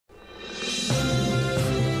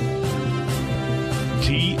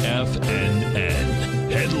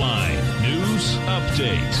TFNN. Headline News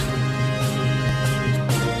Update.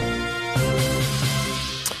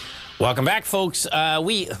 Welcome back, folks.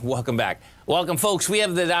 Welcome, folks. We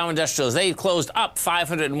have the Dow Industrials. They closed up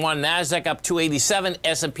 501. NASDAQ up 287.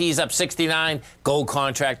 S&P's up 69. Gold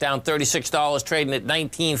contract down $36, trading at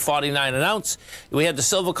 $19.49 an ounce. We had the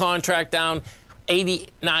silver contract down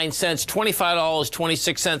 89 cents,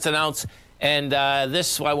 $25.26 an ounce. And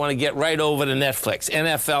this, I want to get right over to Netflix,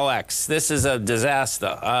 NFLX. This is a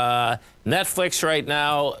disaster. Netflix right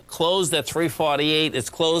now closed at 348. It's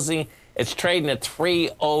trading at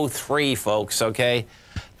 303, folks, okay?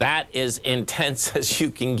 That is intense as you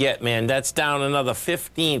can get, man. That's down another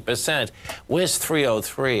 15%. Where's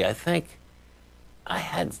 303? I think I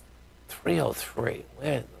had 303.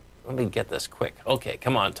 Let me get this quick. Okay,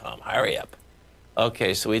 come on, Tom. Hurry up.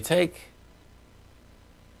 Okay, so we take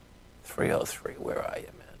 303. Where are you,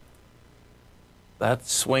 man?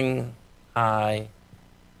 That's swing high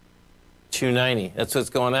 290. That's what it's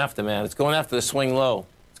going after, man. It's going after the swing low.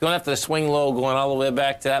 It's going after the swing low, going all the way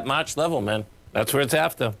back to that March level, man. That's where it's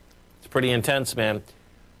after. It's pretty intense, man.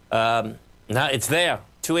 Now it's there,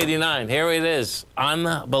 289. Here it is.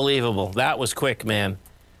 Unbelievable. That was quick, man.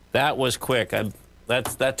 That was quick. That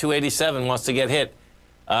 287 wants to get hit.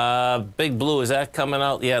 Big Blue, is that coming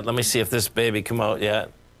out yet? Let me see if this baby come out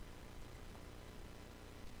yet.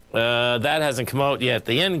 That hasn't come out yet.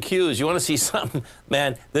 The NQs, you want to see something?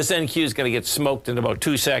 Man, this NQ is going to get smoked in about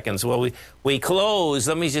 2 seconds. Well, we close.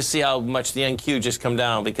 Let me just see how much the NQ just come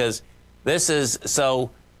down, because this is,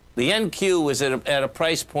 so the NQ was at a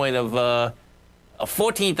price point of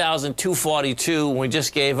 14,242. We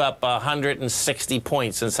just gave up 160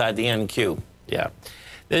 points inside the NQ. Yeah,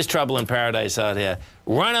 there's trouble in paradise out here.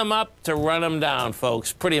 Run them up to run them down,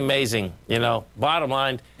 folks. Pretty amazing, you know. Bottom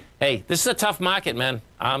line, hey, this is a tough market, man.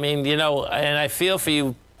 I mean, you know, and I feel for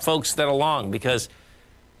you folks that are long, because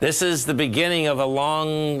this is the beginning of a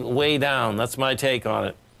long way down. That's my take on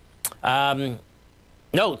it.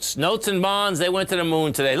 Notes and bonds, they went to the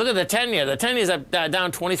moon today. Look at the 10-year. The 10-year's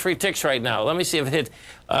down 23 ticks right now. Let me see if it hit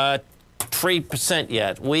 3%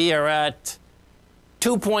 yet. We are at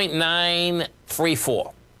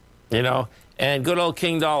 2.934, you know, and good old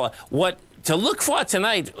King Dollar. What to look for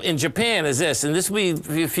tonight in Japan is this, and this will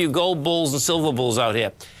be a few gold bulls and silver bulls out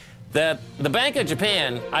here. The Bank of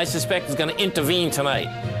Japan, I suspect, is going to intervene tonight.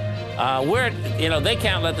 You know, they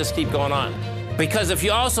can't let this keep going on. Because if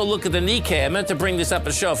you also look at the Nikkei, I meant to bring this up at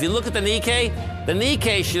the show. If you look at the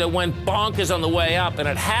Nikkei should have went bonkers on the way up, and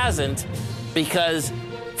it hasn't, because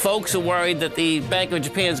folks are worried that the Bank of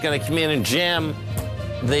Japan is going to come in and jam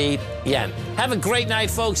the yen. Have a great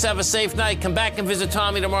night, folks. Have a safe night. Come back and visit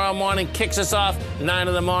Tommy tomorrow morning. Kicks us off 9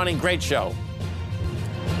 in the morning. Great show.